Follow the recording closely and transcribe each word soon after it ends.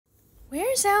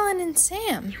Where's Alan and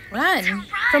Sam? Run?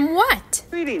 From what?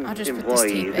 Greetings, I'll just put this tape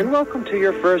employees, in. and welcome to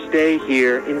your first day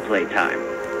here in Playtime.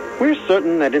 We're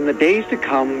certain that in the days to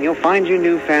come, you'll find your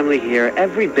new family here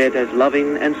every bit as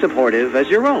loving and supportive as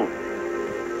your own.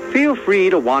 Feel free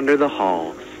to wander the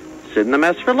halls, sit in the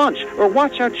mess for lunch, or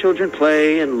watch our children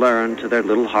play and learn to their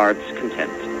little hearts'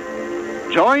 content.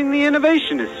 Join the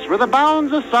innovationists where the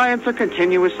bounds of science are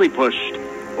continuously pushed,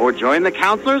 or join the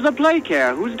counselors of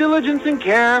Playcare whose diligence and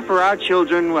care for our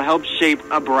children will help shape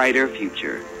a brighter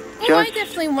future. Oh, I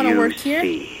definitely want to work here.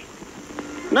 See.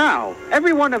 Now,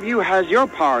 every one of you has your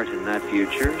part in that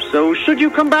future, so should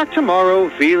you come back tomorrow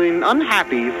feeling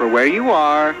unhappy for where you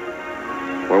are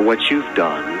or what you've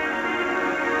done,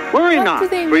 worry not,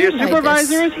 for your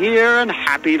supervisor is here and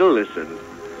happy to listen.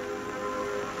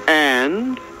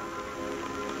 And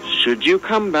should you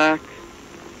come back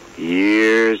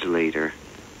years later,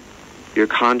 your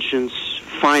conscience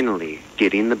finally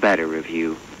getting the better of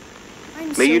you,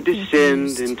 may you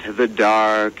descend into the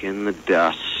dark and the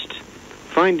dust,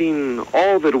 finding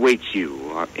all that awaits you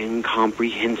are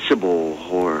incomprehensible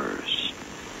horrors,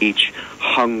 each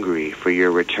hungry for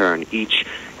your return, each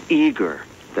eager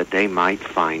that they might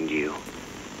find you.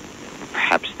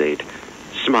 Perhaps they'd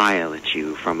smile at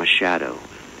you from a shadow,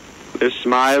 their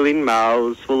smiling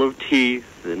mouths full of teeth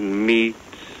and meat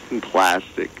and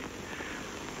plastic,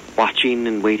 watching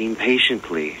and waiting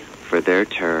patiently for their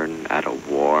turn at a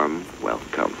warm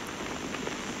welcome.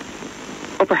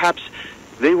 Or perhaps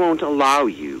they won't allow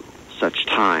you such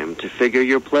time to figure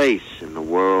your place in the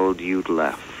world you'd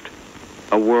left,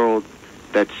 a world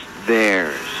that's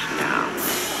theirs now.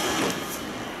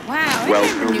 Wow, I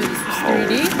Welcome never knew this was home.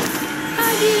 3D.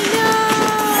 How do you know?